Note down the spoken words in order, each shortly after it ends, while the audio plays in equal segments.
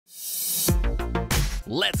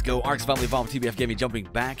Let's go, Ark Survival Evolved, TBF Gaming, jumping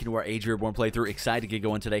back into our Reborn playthrough. Excited to get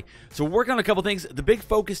going today. So we're working on a couple things. The big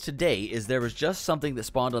focus today is there was just something that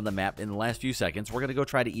spawned on the map in the last few seconds. We're going to go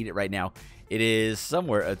try to eat it right now. It is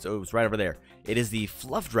somewhere. It's right over there. It is the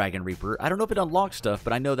Fluff Dragon Reaper. I don't know if it unlocks stuff,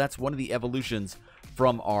 but I know that's one of the evolutions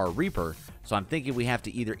from our Reaper. So I'm thinking we have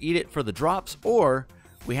to either eat it for the drops or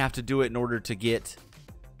we have to do it in order to get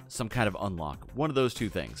some kind of unlock. One of those two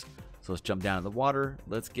things. So let's jump down in the water.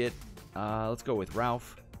 Let's go with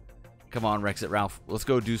Ralph. Come on, Rex it, Ralph. Let's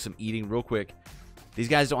go do some eating real quick. These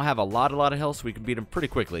guys don't have a lot of health, so we can beat them pretty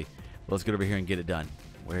quickly. Let's get over here and get it done.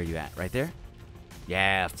 Where are you at? Right there?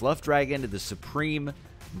 Yeah, Fluff Dragon, the Supreme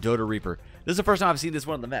Dota Reaper. This is the first time I've seen this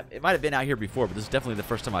one on the map. It might have been out here before, but this is definitely the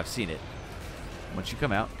first time I've seen it. Once you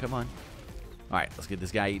come out, come on. All right, let's get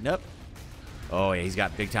this guy eaten up. Oh, yeah, he's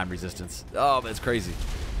got big-time resistance. Oh, that's crazy.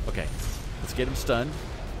 Okay, let's get him stunned.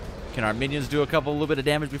 Can our minions do a little bit of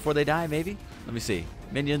damage before they die, maybe? Let me see.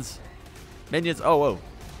 Minions. Oh, whoa.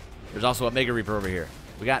 There's also a Mega Reaper over here.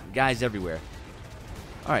 We got guys everywhere.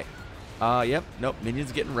 All right. Yep. Nope.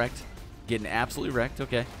 Minions getting wrecked. Getting absolutely wrecked.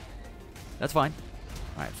 Okay. That's fine.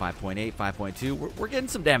 All right. 5.8, 5.2. We're getting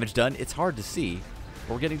some damage done. It's hard to see,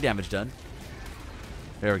 but we're getting damage done.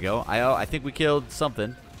 There we go. I think we killed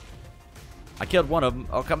something. I killed one of them.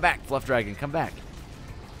 Oh, come back, Fluff Dragon. Come back.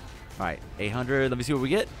 All right. 800. Let me see what we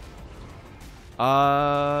get.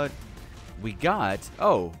 We got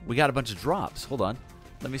a bunch of drops. Hold on.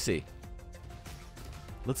 Let me see.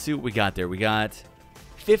 Let's see what we got there. We got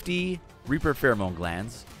 50 Reaper pheromone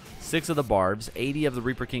glands, 6 of the barbs, 80 of the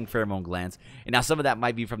Reaper King pheromone glands, and now some of that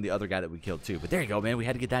might be from the other guy that we killed too. But there you go, man. We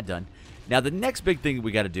had to get that done. Now, the next big thing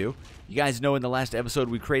we got to do, you guys know in the last episode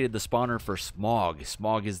we created the spawner for Smog.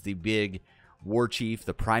 Smog is the big war chief,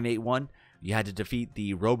 the primate one. You had to defeat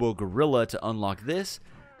the Robo Gorilla to unlock this.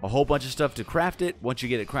 A whole bunch of stuff to craft it. Once you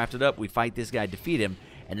get it crafted up, we fight this guy, defeat him,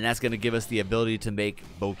 and then that's going to give us the ability to make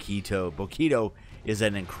Boquito. Boquito is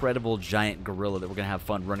an incredible giant gorilla that we're going to have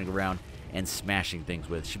fun running around and smashing things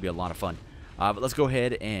with. Should be a lot of fun. But let's go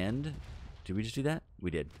ahead and... Did we just do that? We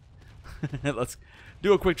did. Let's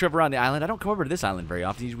do a quick trip around the island. I don't come over to this island very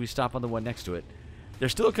often. Usually we stop on the one next to it.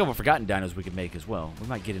 There's still a couple forgotten dinos we could make as well. We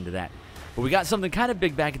might get into that. But we got something kind of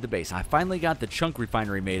big back at the base. I finally got the chunk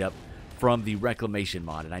refinery made up from the Reclamation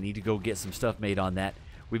mod, and I need to go get some stuff made on that.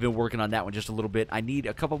 We've been working on that one just a little bit. I need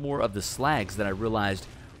a couple more of the slags that I realized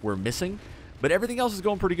were missing, but everything else is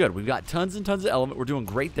going pretty good. We've got tons and tons of element. We're doing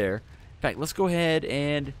great there. In fact, let's go ahead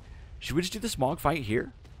and... Should we just do the smog fight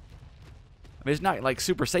here? I mean, it's not, like,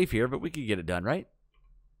 super safe here, but we can get it done, right?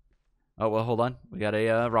 Oh, well, hold on. We got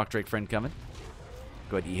a rock drake friend coming.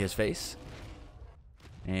 Go ahead and eat his face.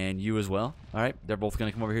 And you as well. All right, they're both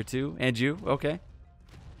going to come over here, too. And you. Okay.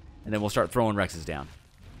 And then we'll start throwing Rexes down.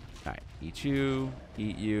 All right. Eat you.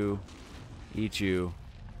 Eat you. Eat you.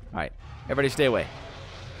 All right. Everybody stay away.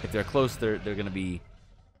 If they're close, they're going to be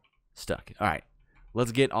stuck. All right.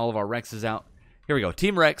 Let's get all of our Rexes out. Here we go.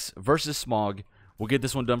 Team Rex versus Smog. We'll get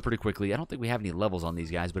this one done pretty quickly. I don't think we have any levels on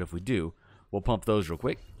these guys, but if we do, we'll pump those real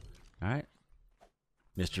quick. All right.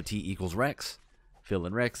 Mr. T equals Rex. Phil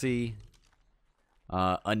and Rexy.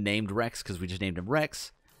 Unnamed Rex because we just named him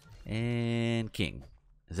Rex. And King.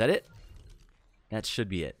 Is that it? That should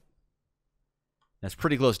be it. That's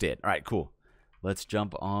pretty close to it. All right, cool. Let's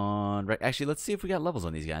jump on... Actually, let's see if we got levels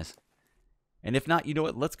on these guys. And if not, you know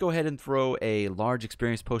what? Let's go ahead and throw a large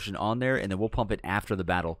experience potion on there, and then we'll pump it after the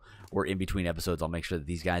battle or in between episodes. I'll make sure that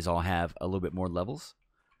these guys all have a little bit more levels.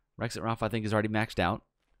 Rex and Ralph, I think, is already maxed out.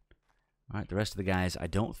 All right, the rest of the guys I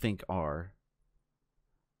don't think are.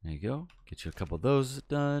 There you go. Get you a couple of those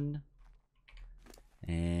done.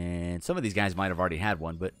 And some of these guys might have already had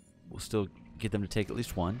one, but we'll still get them to take at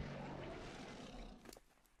least one.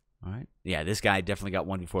 All right. Yeah, this guy definitely got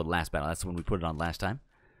one before the last battle. That's the one we put it on last time.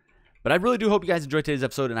 But I really do hope you guys enjoyed today's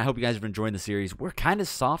episode, and I hope you guys have enjoyed the series. We're kind of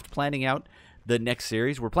soft planning out the next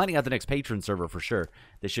series. We're planning out the next Patron server for sure.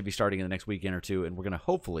 They should be starting in the next weekend or two, and we're going to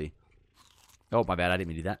hopefully... Oh, my bad. I didn't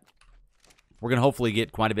mean to do that. We're going to hopefully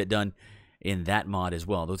get quite a bit done in that mod as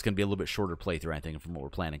well. Though it's going to be a little bit shorter playthrough, I think, from what we're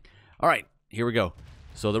planning. All right. Here we go.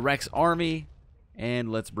 So the Rex army,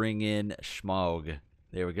 and let's bring in Smog.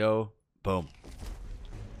 There we go. Boom.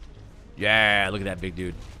 Yeah, look at that big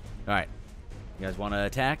dude. All right. You guys want to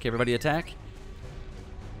attack? Everybody attack?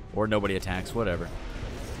 Or nobody attacks, whatever.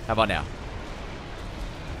 How about now?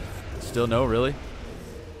 Still no, really?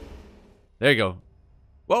 There you go.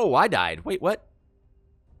 Whoa, I died. Wait, what?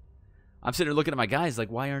 I'm sitting here looking at my guys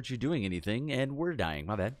like, why aren't you doing anything? And we're dying.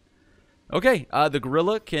 My bad. Okay, the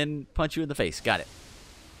gorilla can punch you in the face. Got it.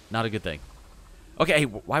 Not a good thing. Okay, hey,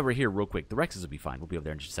 while we're here real quick, the Rexes will be fine. We'll be over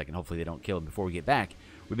there in just a second. Hopefully they don't kill him before we get back.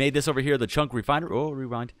 We made this over here, the Chunk Refinery. Oh,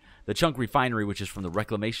 rewind. The Chunk Refinery, which is from the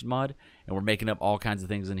Reclamation mod. And we're making up all kinds of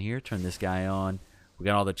things in here. Turn this guy on. We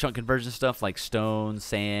got all the chunk conversion stuff like stone,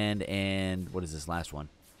 sand, and what is this last one?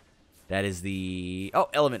 That is the... Oh,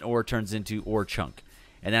 element ore turns into ore chunk.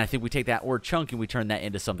 And then I think we take that ore chunk and we turn that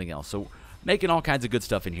into something else. So making all kinds of good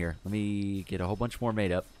stuff in here. Let me get a whole bunch more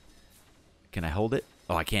made up. Can I hold it?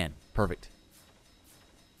 Oh, I can. Perfect.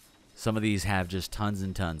 Some of these have just tons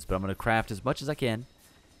and tons. But I'm going to craft as much as I can.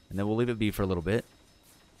 And then we'll leave it be for a little bit.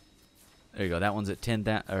 There you go. That one's at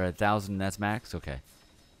 10,000 or 1,000. That's max. Okay.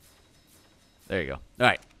 There you go. All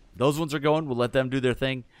right. Those ones are going. We'll let them do their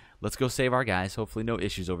thing. Let's go save our guys. Hopefully no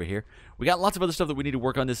issues over here. We got lots of other stuff that we need to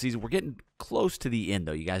work on this season. We're getting close to the end,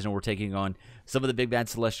 though. You guys know we're taking on some of the big bad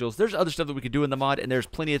Celestials. There's other stuff that we could do in the mod, and there's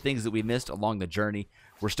plenty of things that we missed along the journey.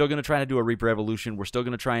 We're still going to try to do a Reaper Evolution. We're still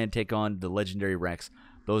going to try and take on the Legendary Rex.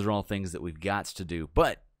 Those are all things that we've got to do.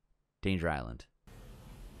 But, Danger Island.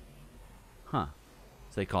 Huh.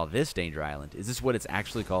 So they call this Danger Island. Is this what it's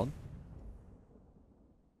actually called?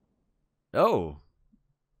 Oh.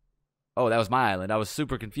 Oh, that was my island. I was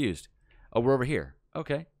super confused. Oh, we're over here.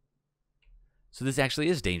 Okay. So this actually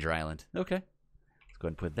is Danger Island. Okay. Let's go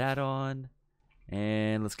ahead and put that on.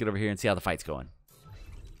 And let's get over here and see how the fight's going.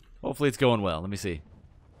 Hopefully it's going well. Let me see.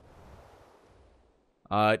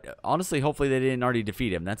 Honestly, hopefully they didn't already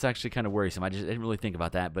defeat him. That's actually kind of worrisome. I didn't really think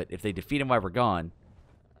about that. But if they defeat him while we're gone...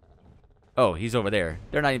 Oh, he's over there.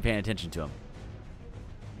 They're not even paying attention to him.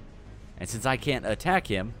 And since I can't attack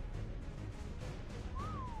him...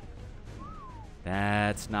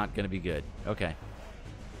 That's not going to be good. Okay.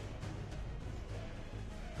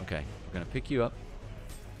 Okay. We're going to pick you up.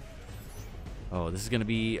 Oh, this is going to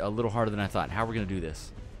be a little harder than I thought. How are we going to do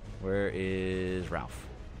this? Where is Ralph?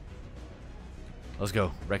 Let's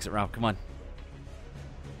go. Rex it, Ralph. Come on.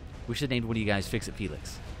 We should have named one of you guys Fix It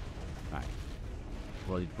Felix. Alright.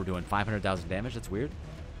 Well, we're doing 500,000 damage. That's weird.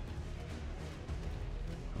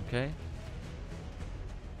 Okay.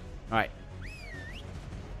 Alright.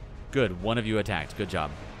 Good. One of you attacked. Good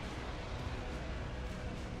job.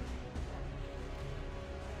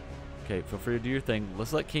 Okay, feel free to do your thing.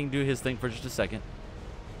 Let's let King do his thing for just a second.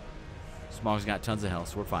 Smog's got tons of health,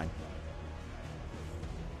 so we're fine.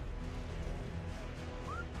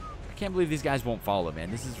 I can't believe these guys won't follow, man.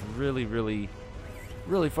 This is really, really,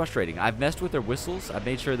 really frustrating. I've messed with their whistles. I've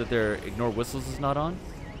made sure that their ignore whistles is not on.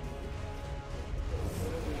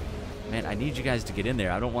 Man, I need you guys to get in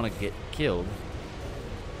there. I don't want to get killed.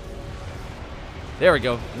 There we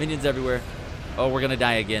go. Minions everywhere. Oh, we're going to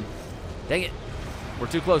die again. Dang it. We're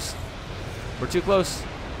too close. We're too close.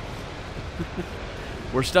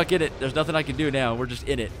 We're stuck in it. There's nothing I can do now. We're just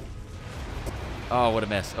in it. Oh, what a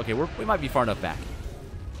mess. Okay, we might be far enough back.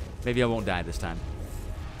 Maybe I won't die this time.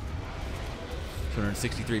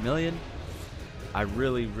 263 million. I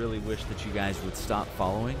really, really wish that you guys would stop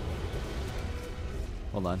following.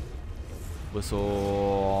 Hold on.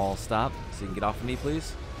 Whistle stop. So you can get off of me,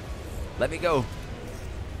 please. Let me go.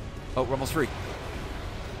 Oh, we're almost free.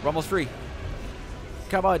 We're almost free.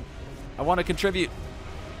 Come on. I want to contribute.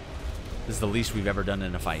 This is the least we've ever done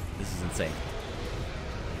in a fight. This is insane.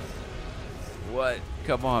 What?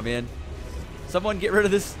 Come on, man. Someone get rid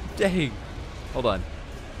of this. Dang. Hold on.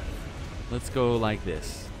 Let's go like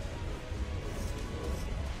this.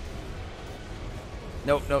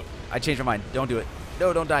 Nope, nope. I changed my mind. Don't do it.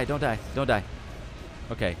 No, don't die. Don't die. Don't die.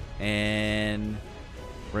 Okay. And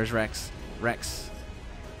where's Rex? Rex.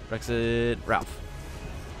 Rexit. Ralph.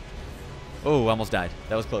 Oh, almost died.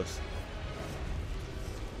 That was close.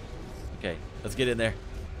 Okay. Let's get in there.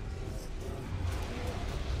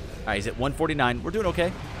 Alright, he's at 149. We're doing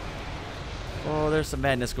okay. Oh, there's some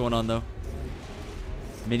madness going on, though.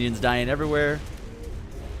 Minions dying everywhere.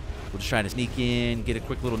 We're just trying to sneak in, get a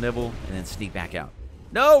quick little nibble, and then sneak back out.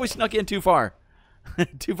 No, we snuck in too far.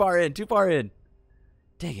 Too far in. Too far in.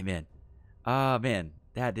 Dang it, man. Ah, man.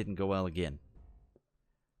 That didn't go well again.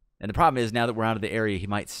 And the problem is, now that we're out of the area, he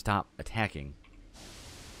might stop attacking.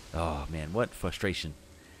 Oh, man. What frustration.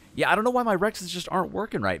 Yeah, I don't know why my Rexes just aren't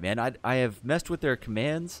working right, man. I have messed with their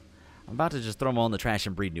commands. I'm about to just throw them all in the trash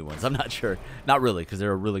and breed new ones. I'm not sure. Not really, because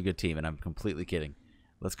they're a really good team, and I'm completely kidding.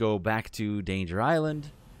 Let's go back to Danger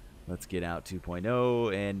Island. Let's get out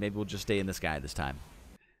 2.0, and maybe we'll just stay in the sky this time.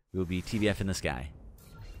 We'll be TBF in the sky.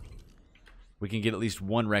 We can get at least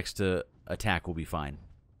one Rex to attack. We'll be fine.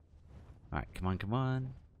 All right, come on, come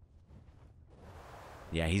on.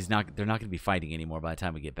 Yeah, they're not going to be fighting anymore by the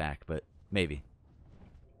time we get back, but maybe.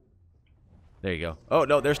 There you go. Oh,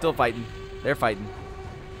 no, they're still fighting. They're fighting.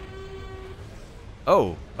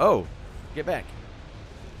 Oh, oh, get back.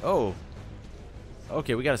 Oh.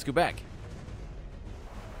 Okay, we got to scoot back.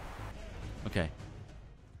 Okay.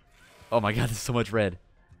 Oh my god, there's so much red.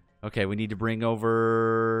 Okay, we need to bring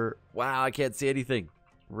over... Wow, I can't see anything.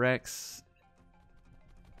 Rex.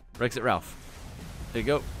 Rex at Ralph. There you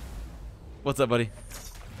go. What's up, buddy?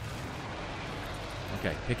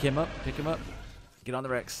 Okay, pick him up. Pick him up. Get on the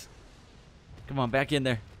Rex. Come on, back in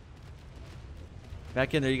there.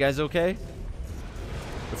 Back in there. You guys okay?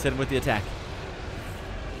 Let's hit him with the attack.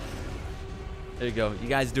 There you go. You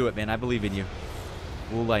guys do it, man. I believe in you.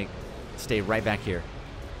 We'll, like, stay right back here.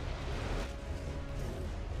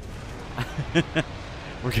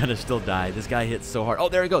 We're gonna still die. This guy hits so hard. Oh,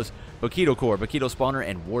 there he goes. Boquito core, Boquito spawner,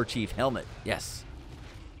 and War Chief helmet. Yes.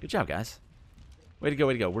 Good job, guys. Way to go,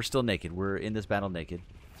 way to go. We're still naked. We're in this battle naked.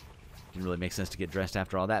 Didn't really make sense to get dressed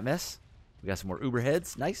after all that mess. We got some more Uber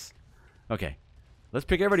heads. Nice. Okay. Let's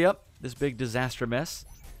pick everybody up. This big disaster mess.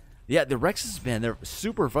 Yeah, the Rexes, man, they're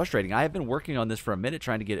super frustrating. I have been working on this for a minute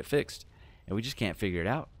trying to get it fixed, and we just can't figure it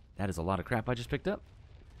out. That is a lot of crap I just picked up.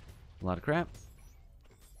 A lot of crap.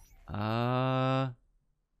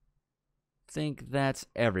 Think that's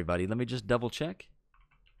everybody. Let me just double check.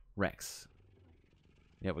 Rex.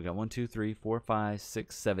 Yeah, we got 1, 2, 3, 4, 5,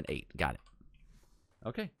 6, 7, 8. Got it.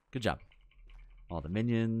 Okay, good job. All the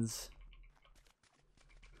minions.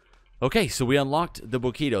 Okay, so we unlocked the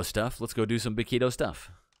Boquito stuff. Let's go do some Boquito stuff.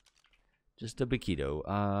 Just a Boquito.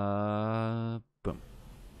 Boom.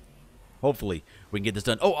 Hopefully, we can get this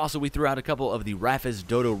done. Oh, also, we threw out a couple of the Rafis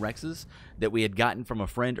Dodo Rexes that we had gotten from a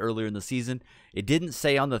friend earlier in the season. It didn't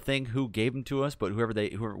say on the thing who gave them to us, but whoever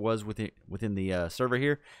it was within the server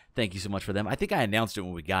here, thank you so much for them. I think I announced it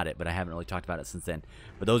when we got it, but I haven't really talked about it since then.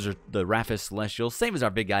 But those are the Rafis Celestials, same as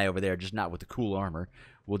our big guy over there, just not with the cool armor.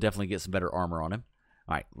 We'll definitely get some better armor on him.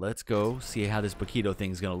 All right, let's go see how this Boquito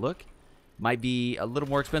thing is going to look. Might be a little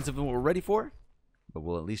more expensive than what we're ready for, but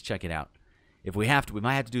we'll at least check it out. If we have to, we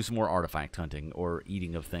might have to do some more artifact hunting or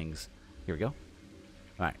eating of things. Here we go. All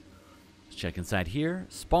right. Let's check inside here.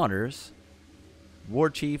 Spawners.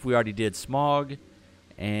 War Chief. We already did Smog.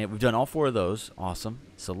 And we've done all 4 of those. Awesome.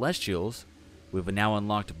 Celestials. We've now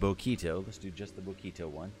unlocked Boquito. Let's do just the Boquito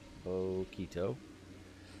one. Boquito.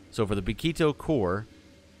 So for the Boquito core,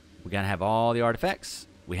 we got to have all the artifacts.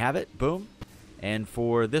 We have it. Boom. And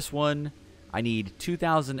for this one, I need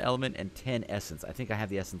 2,000 element and 10 essence. I think I have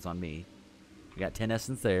the essence on me. We got 10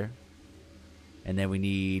 essence there. And then we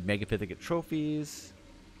need Megapithic trophies.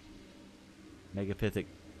 Megapithic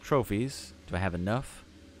trophies. Do I have enough?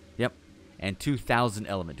 Yep. And 2,000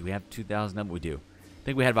 element. Do we have 2,000 element? We do. I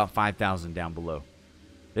think we had about 5,000 down below.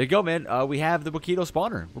 There you go, man. We have the Boquito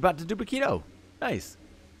spawner. We're about to do Boquito. Nice.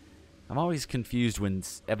 I'm always confused when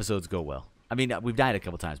episodes go well. I mean, we've died a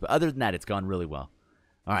couple times, but other than that, it's gone really well.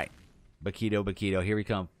 All right. Boquito, Boquito. Here we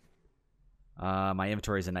come. My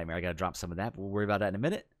inventory is a nightmare. I got to drop some of that. We'll worry about that in a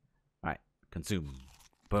minute. All right. Consume.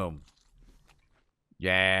 Boom.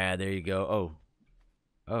 Yeah, there you go. Oh.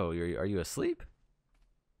 Oh, are you asleep?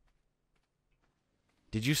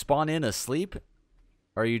 Did you spawn in asleep?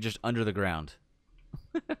 Or are you just under the ground?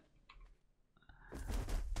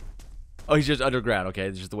 Oh, he's just underground. Okay,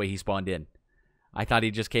 it's just the way he spawned in. I thought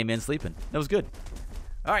he just came in sleeping. That was good.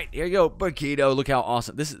 All right, here you go, Boquito. Look how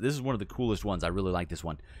awesome. This is one of the coolest ones. I really like this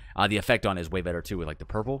one. The effect on it is way better, too, with, like, the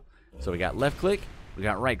purple. So we got left click. We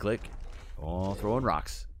got right click. Oh, throwing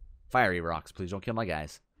rocks. Fiery rocks. Please don't kill my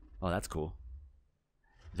guys. Oh, that's cool.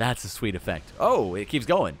 That's a sweet effect. Oh, it keeps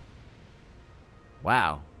going.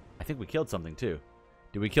 Wow. I think we killed something, too.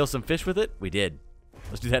 Did we kill some fish with it? We did.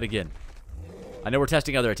 Let's do that again. I know we're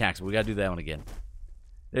testing other attacks, but we got to do that one again.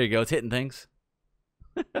 There you go. It's hitting things.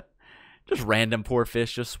 Just random poor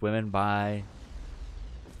fish just swimming by.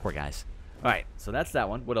 Poor guys. All right, so that's that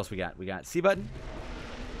one. What else we got? We got C button.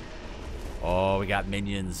 Oh, we got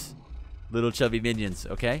minions. Little chubby minions.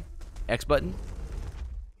 Okay. X button.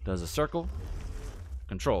 Does a circle.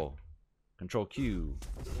 Control. Control Q.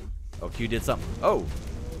 Oh, Q did something. Oh.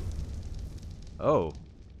 Oh.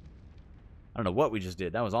 I don't know what we just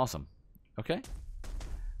did. That was awesome. Okay.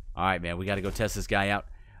 All right, man. We got to go test this guy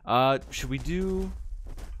out. Should we do...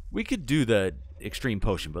 We could do the extreme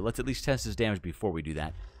potion, but let's at least test his damage before we do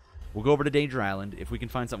that. We'll go over to Danger Island. If we can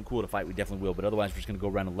find something cool to fight, we definitely will. But otherwise, we're just going to go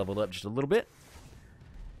around and level it up just a little bit.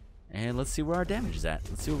 And let's see where our damage is at.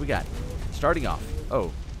 Let's see what we got. Starting off.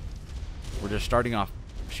 Oh. We're just starting off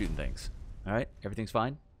shooting things. All right. Everything's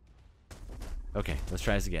fine. Okay. Let's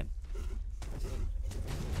try this again.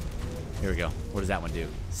 Here we go. What does that one do?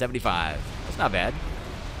 75. That's not bad.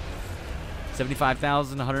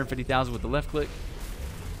 75,000, 150,000 with the left click.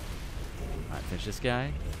 All right, finish this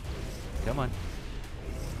guy. Come on.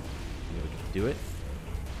 We can do it.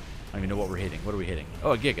 I don't even know what we're hitting. What are we hitting?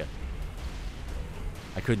 Oh, a Giga.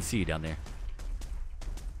 I couldn't see you down there.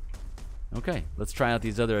 Okay, let's try out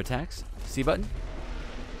these other attacks. C button.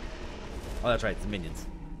 Oh, that's right. It's the minions.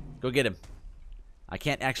 Go get him. I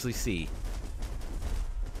can't actually see.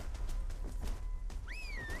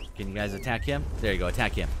 Can you guys attack him? There you go.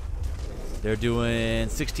 Attack him. They're doing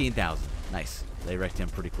 16,000. Nice. They wrecked him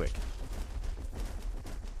pretty quick.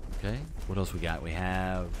 Okay. What else we got? We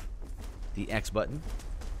have the X button.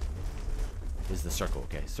 Is the circle.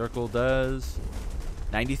 Okay. Circle does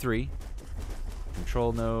 93.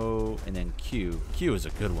 Control no. And then Q. Q is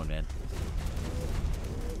a good one, man.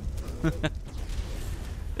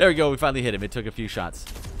 There we go. We finally hit him. It took a few shots.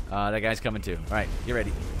 That guy's coming too. All right. Get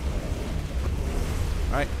ready.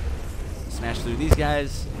 All right. Smash through these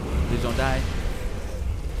guys. Please don't die.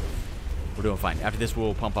 We're doing fine. After this,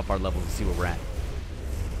 we'll pump up our levels and see where we're at.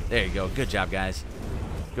 There you go. Good job, guys.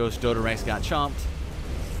 Ghost Dodorex got chomped.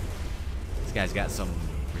 This guy's got some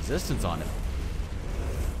resistance on him.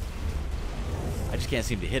 I just can't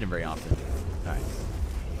seem to hit him very often. All right.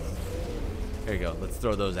 There you go. Let's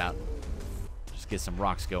throw those out. Just get some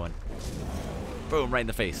rocks going. Boom, right in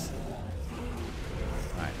the face.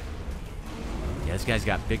 All right. Yeah, this guy's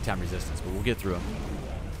got big time resistance, but we'll get through him.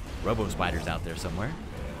 Robo Spider's out there somewhere.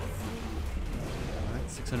 All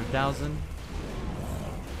right, 600,000. And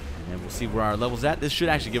then we'll see where our level's at. This should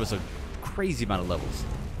actually give us a crazy amount of levels.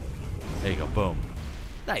 There you go. Boom.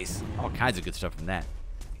 Nice. All kinds of good stuff from that.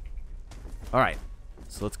 All right.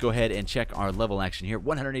 So let's go ahead and check our level action here.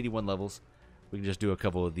 181 levels. We can just do a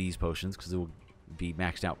couple of these potions because it will be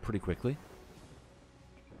maxed out pretty quickly.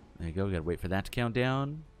 There you go. We got to wait for that to count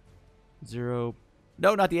down. 0.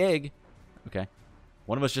 No, not the egg. Okay.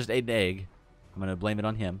 One of us just ate an egg. I'm going to blame it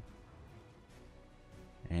on him.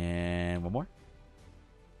 And one more.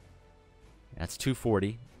 That's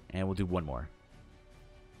 240. And we'll do one more.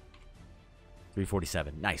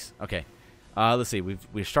 347. Nice. Okay. Let's see.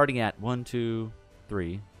 We're starting at 1, 2,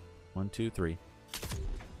 3. 1, 2, 3.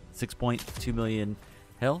 6.2 million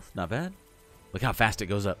health. Not bad. Look how fast it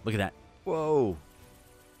goes up. Look at that. Whoa.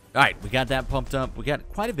 All right, we got that pumped up. We got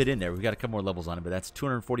quite a bit in there. We've got a couple more levels on it, but that's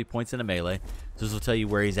 240 points in a melee. So this will tell you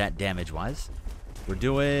where he's at damage-wise. We're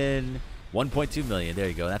doing 1.2 million. There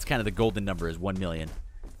you go. That's kind of the golden number is 1 million.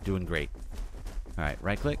 Doing great. All right,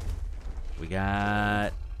 right-click. We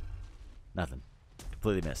got nothing.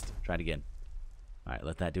 Completely missed. Try it again. All right,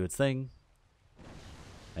 let that do its thing.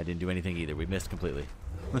 I didn't do anything either. We missed completely.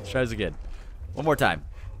 Let's try this again. One more time.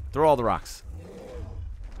 Throw all the rocks.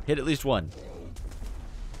 Hit at least one.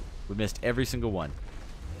 We missed every single one.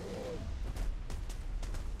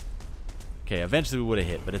 Okay, eventually we would have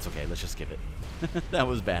hit, but it's okay. Let's just skip it. That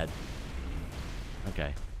was bad.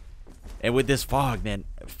 Okay. And with this fog, man.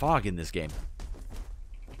 Fog in this game.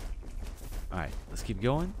 Alright, let's keep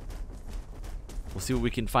going. We'll see what we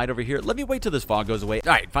can find over here. Let me wait till this fog goes away.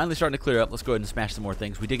 Alright, finally starting to clear up. Let's go ahead and smash some more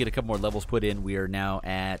things. We did get a couple more levels put in. We are now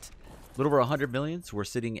at a little over 100 million. So we're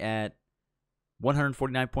sitting at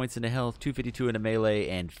 149 points into health, 252 into melee,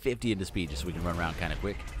 and 50 into speed, just so we can run around kind of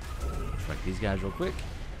quick. Strike these guys real quick.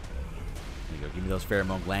 There you go. Give me those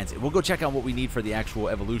pheromone glands. And we'll go check out what we need for the actual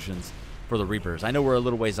evolutions for the Reapers. I know we're a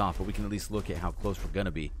little ways off, but we can at least look at how close we're going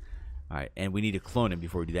to be. All right, and we need to clone him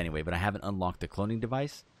before we do that anyway, but I haven't unlocked the cloning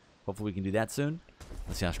device. Hopefully we can do that soon.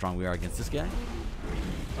 Let's see how strong we are against this guy.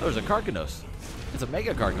 Oh, there's a Carcanos. It's a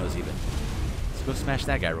Mega Carcanos even. Let's go smash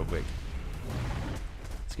that guy real quick.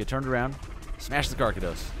 Let's get turned around. Smash the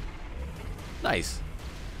Carcanos. Nice.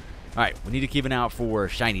 Alright, we need to keep an eye out for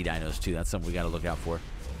shiny dinos too. That's something we got to look out for.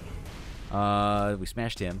 We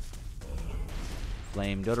smashed him.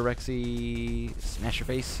 Flame Dodorexy. Smash your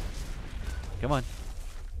face. Come on.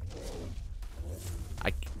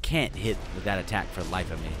 I can't hit with that attack for the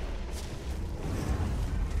life of me.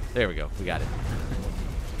 There we go. We got it.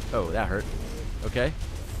 Oh, that hurt. Okay.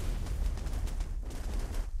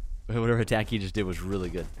 Whatever attack he just did was really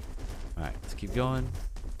good. Alright, let's keep going.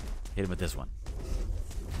 Hit him with this one.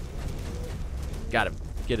 Got him.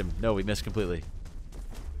 Get him. No, we missed completely.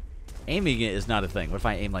 Aiming it is not a thing. What if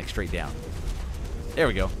I aim like straight down? There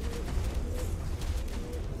we go.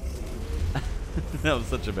 That was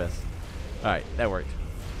such a mess. Alright, that worked.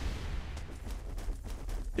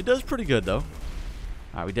 It does pretty good though.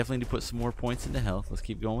 Alright, we definitely need to put some more points into health. Let's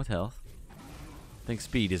keep going with health. I think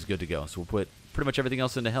speed is good to go. So we'll put pretty much everything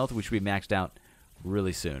else into health. We should be maxed out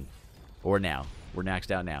really soon. Or now. We're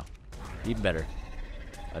maxed out now. Even better.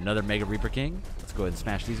 Another Mega Reaper King. Let's go ahead and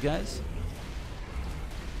smash these guys.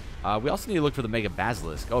 We also need to look for the Mega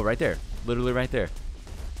Basilisk. Oh, right there. Literally right there.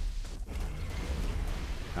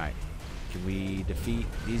 Alright. Can we defeat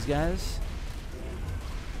these guys?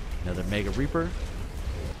 Another Mega Reaper.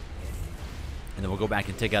 And then we'll go back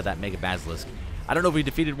and take out that Mega Basilisk. I don't know if we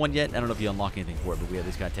defeated one yet. I don't know if you unlock anything for it, but we at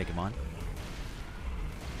least got to take him on.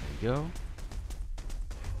 go.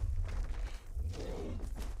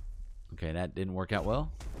 Okay, that didn't work out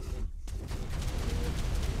well.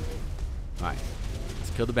 Alright.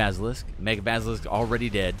 Let's kill the basilisk. Mega basilisk already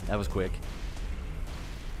dead. That was quick.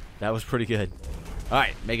 That was pretty good.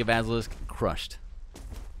 Alright, mega basilisk crushed.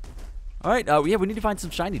 Alright, yeah, we need to find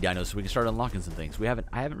some shiny dinos so we can start unlocking some things. I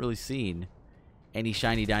haven't really seen any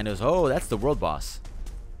shiny dinos. Oh, that's the world boss.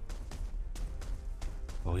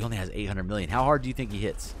 Oh, he only has 800 million. How hard do you think he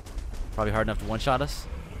hits? Probably hard enough to one-shot us.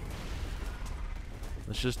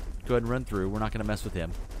 Let's just go ahead and run through. We're not going to mess with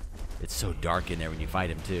him. It's so dark in there when you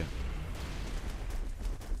fight him, too.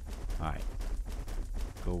 Alright.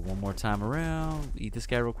 Go one more time around. Eat this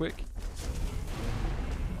guy real quick.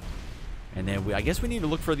 And then I guess we need to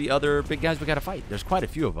look for the other big guys we got to fight. There's quite a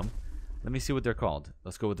few of them. Let me see what they're called.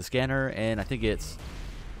 Let's go with the scanner. And I think it's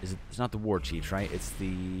not the war chiefs, right? It's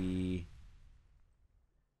the...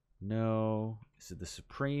 No. Is it the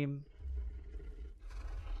Supreme?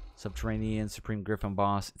 Subterranean, Supreme Griffin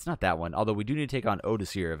Boss. It's not that one. Although we do need to take on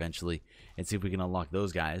Otis here eventually. And see if we can unlock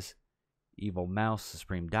those guys. Evil Mouse,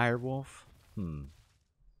 Supreme Direwolf.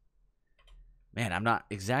 Man, I'm not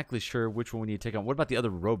exactly sure which one we need to take on. What about the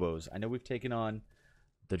other Robos? I know we've taken on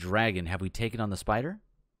the Dragon. Have we taken on the Spider?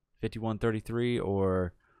 5133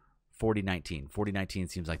 or 4019? 4019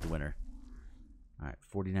 seems like the winner. Alright,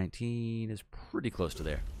 4019 is pretty close to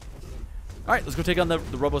there. Alright, let's go take on the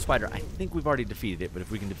Robo Spider. I think we've already defeated it, but if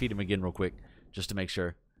we can defeat him again real quick, just to make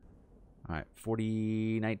sure. Alright,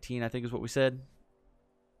 4019 I think is what we said.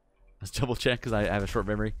 Let's double check because I have a short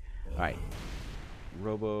memory. Alright.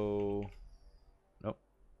 Robo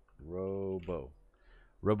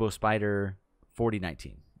Spider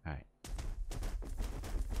 4019. Alright.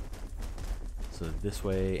 So this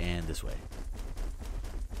way and this way.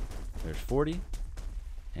 There's 40.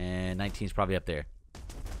 And 19 is probably up there.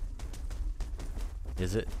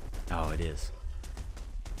 Is it? Oh, it is.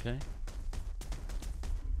 Okay.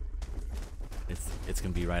 It's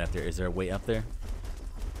going to be right up there. Is there a way up there?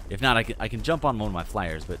 If not, I can jump on one of my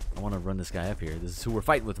flyers, but I want to run this guy up here. This is who we're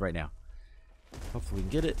fighting with right now. Hopefully we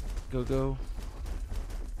can get it. Go.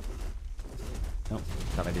 Nope.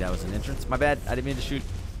 Thought maybe that was an entrance. My bad. I didn't mean to shoot.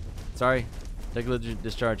 Sorry. Take a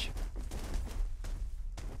discharge.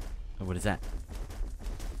 Oh, what is that?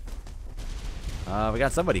 We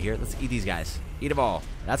got somebody here. Let's eat these guys. Eat them all.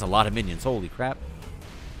 That's a lot of minions. Holy crap.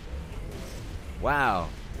 Wow.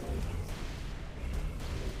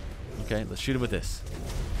 Okay, let's shoot him with this.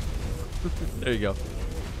 There you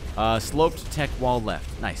go. Sloped tech wall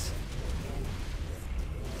left. Nice.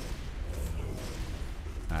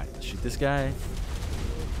 Alright, let's shoot this guy.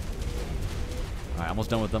 Alright, almost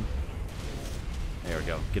done with them. There we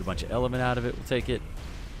go. Get a bunch of element out of it. We'll take it.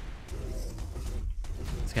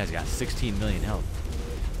 This guy's got 16 million health.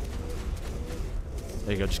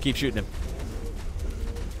 There you go. Just keep shooting him.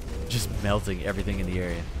 Just melting everything in the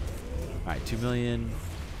area. Alright, 2 million.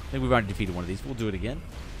 I think we've already defeated one of these. We'll do it again.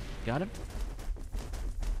 Got him?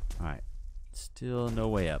 Alright. Still no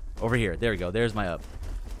way up. Over here. There we go. There's my up.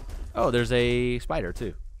 Oh, there's a spider,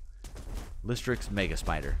 too. Listrix Mega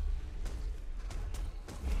Spider.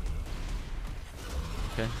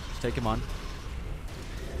 Okay. Let's take him on.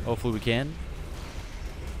 Hopefully we can.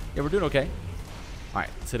 Yeah, we're doing okay. Alright.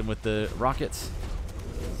 Let's hit him with the rockets.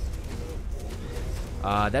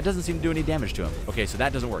 That doesn't seem to do any damage to him. Okay, so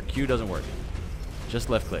that doesn't work. Q doesn't work. Just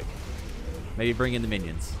left click. Maybe bring in the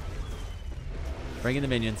minions. Bring in the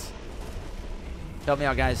minions. Help me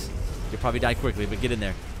out, guys. You'll probably die quickly, but get in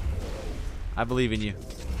there. I believe in you.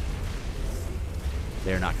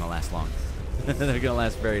 They're not going to last long. They're going to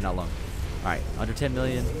last very not long. Alright, under 10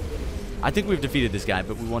 million. I think we've defeated this guy,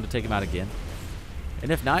 but we want to take him out again.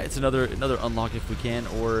 And if not, it's another unlock if we can,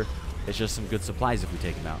 or it's just some good supplies if we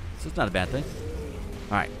take him out. So it's not a bad thing.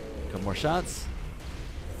 Alright, a couple more shots.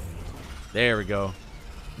 There we go.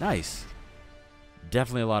 Nice.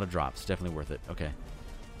 Definitely a lot of drops. Definitely worth it. Okay.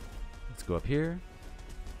 Let's go up here.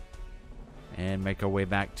 And make our way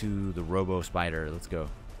back to the Robo Spider. Let's go.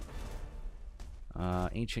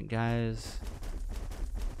 Ancient guys.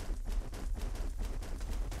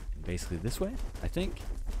 Basically this way, I think.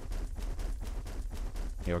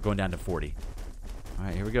 Yeah, we're going down to 40.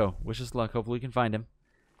 Alright, here we go. Wish us luck. Hopefully we can find him.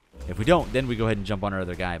 If we don't, then we go ahead and jump on our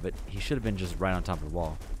other guy. But he should have been just right on top of the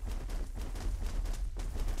wall.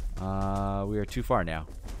 We are too far now.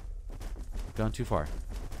 We've gone too far.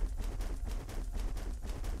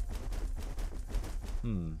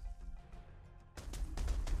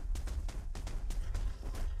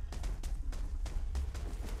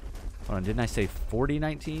 Hold on, didn't I say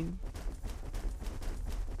 4019?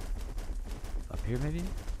 Up here, maybe?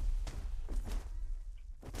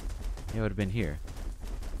 Yeah, it would have been here.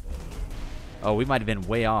 Oh, we might have been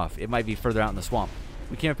way off. It might be further out in the swamp.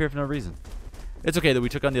 We came up here for no reason. It's okay that we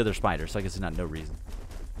took on the other spider, so I guess it's not no reason.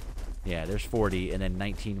 Yeah, there's 40, and then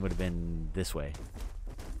 19 would have been this way.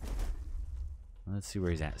 Let's see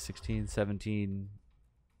where he's at. 16, 17,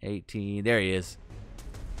 18. There he is.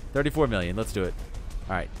 34 million. Let's do it.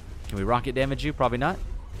 All right. Can we rocket damage you? Probably not.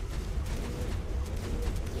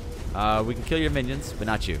 We can kill your minions, but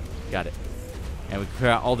not you. Got it. And we can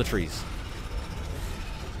clear out all the trees.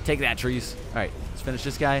 Take that, trees. All right. Let's finish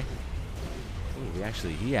this guy. Ooh, he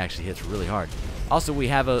actually hits really hard. Also, we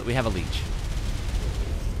have a leech.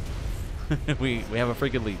 we have a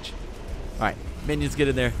freaking leech. All right. Minions, get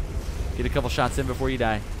in there. Get a couple shots in before you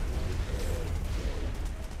die.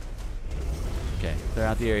 Okay, clear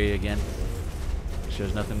out the area again. Make sure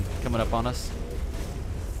there's nothing coming up on us.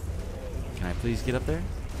 Can I please get up there?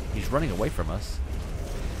 He's running away from us.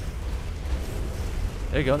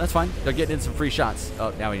 There you go, that's fine. They're getting in some free shots.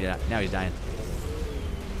 Oh, now he's dying.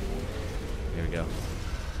 There we go.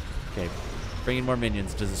 Okay, bringing more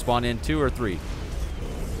minions. Does it spawn in 2 or 3?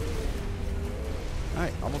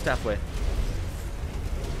 Alright, almost halfway.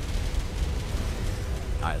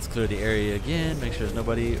 Alright, let's clear the area again. Make sure there's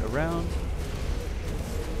nobody around.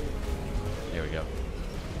 There we go.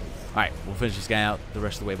 Alright, we'll finish this guy out the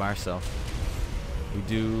rest of the way by ourselves. We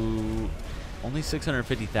do only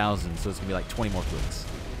 650,000, so it's going to be like 20 more clicks.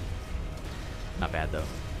 Not bad, though.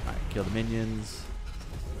 Alright, kill the minions.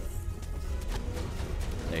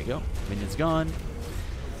 There you go. Minions gone.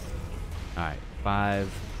 Alright, 5,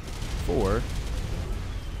 4.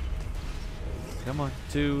 Come on.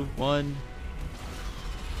 2, 1.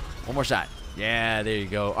 One more shot. Yeah, there you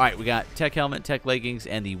go. All right, we got tech helmet, tech leggings,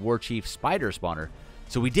 and the War Chief Spider spawner.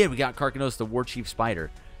 So we got Karkanos, the War Chief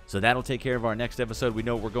Spider. So that'll take care of our next episode. We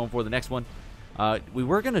know what we're going for the next one. We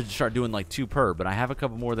were going to start doing like 2 per, but I have a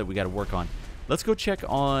couple more that we got to work on. Let's go check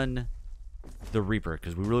on the Reaper,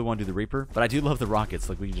 because we really want to do the Reaper. But I do love the rockets.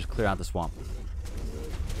 Like, we can just clear out the swamp.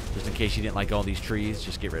 Just in case you didn't like all these trees,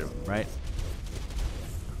 just get rid of them, right?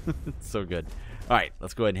 It's so good. All right,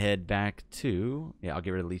 let's go ahead and head back to... Yeah, I'll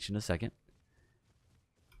get rid of the leech in a second.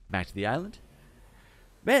 Back to the island.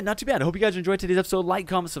 Man, not too bad. I hope you guys enjoyed today's episode. Like,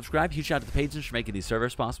 comment, subscribe. Huge shout out to the patrons for making these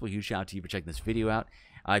servers possible. Huge shout out to you for checking this video out.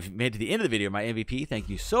 If you made it to the end of the video, my MVP, thank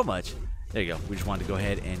you so much. There you go. We just wanted to go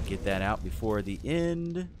ahead and get that out before the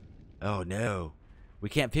end. Oh, no. We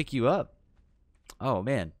can't pick you up. Oh,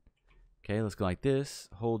 man. Okay, let's go like this.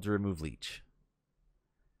 Hold to remove leech.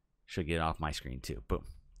 Should get it off my screen, too. Boom.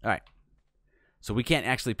 All right. So we can't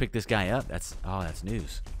actually pick this guy up. That's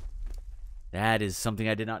news. That is something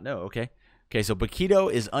I did not know. Okay. Okay, so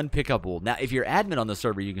Bakito is unpickable. Now, if you're admin on the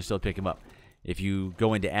server, you can still pick him up. If you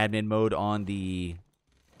go into admin mode on the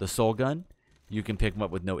soul gun, you can pick him up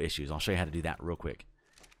with no issues. I'll show you how to do that real quick.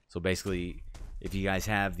 So basically, if you guys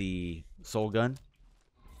have the soul gun,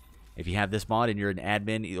 if you have this mod and you're an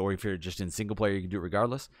admin, or if you're just in single player, you can do it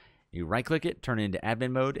regardless. You right-click it, turn it into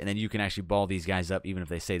admin mode, and then you can actually ball these guys up even if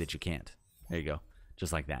they say that you can't. There you go.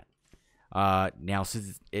 Just like that. Now,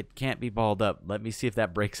 since it can't be balled up, let me see if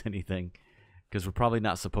that breaks anything, because we're probably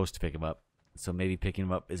not supposed to pick him up. So maybe picking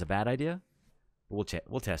him up is a bad idea. But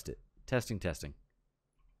we'll test it. Testing.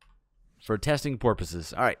 For testing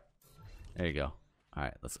purposes. All right. There you go. All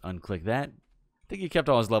right, let's unclick that. I think he kept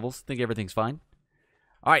all his levels. I think everything's fine.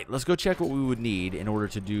 All right, let's go check what we would need in order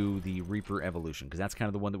to do the Reaper evolution, because that's kind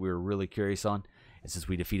of the one that we were really curious on. And since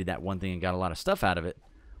we defeated that one thing and got a lot of stuff out of it,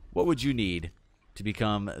 what would you need to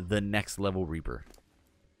become the next level Reaper?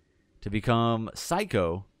 To become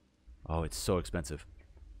Psycho, oh, it's so expensive.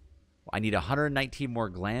 I need 119 more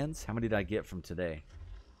glands. How many did I get from today?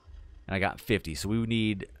 And I got 50, so we would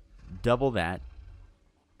need double that,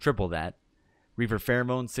 triple that. Reaper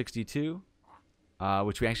Pheromone 62,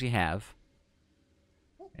 which we actually have.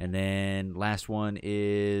 And then last one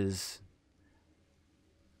is...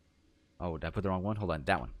 Oh, did I put the wrong one? Hold on,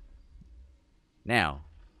 that one. Now...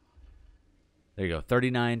 There you go,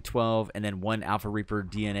 39, 12, and then 1 Alpha Reaper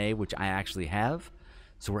DNA, which I actually have.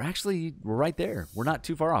 So we're right there. We're not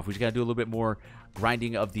too far off. We just got to do a little bit more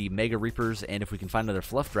grinding of the Mega Reapers, and if we can find another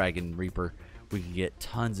Fluff Dragon Reaper, we can get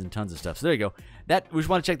tons and tons of stuff. So there you go. We just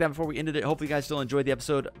want to check that before we ended it. Hopefully you guys still enjoyed the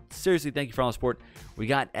episode. Seriously, thank you for all the support. We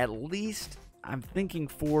got at least... I'm thinking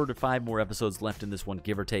 4 to 5 more episodes left in this one,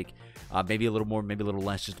 give or take. Maybe a little more, maybe a little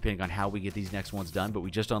less, just depending on how we get these next ones done. But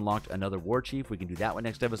we just unlocked another War Chief. We can do that one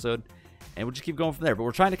next episode. And we'll just keep going from there. But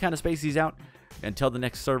we're trying to kind of space these out until the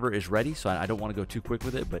next server is ready. So I don't want to go too quick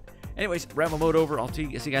with it. But anyways, Ramble Mode over. I'll see you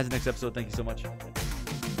guys in the next episode. Thank you so much.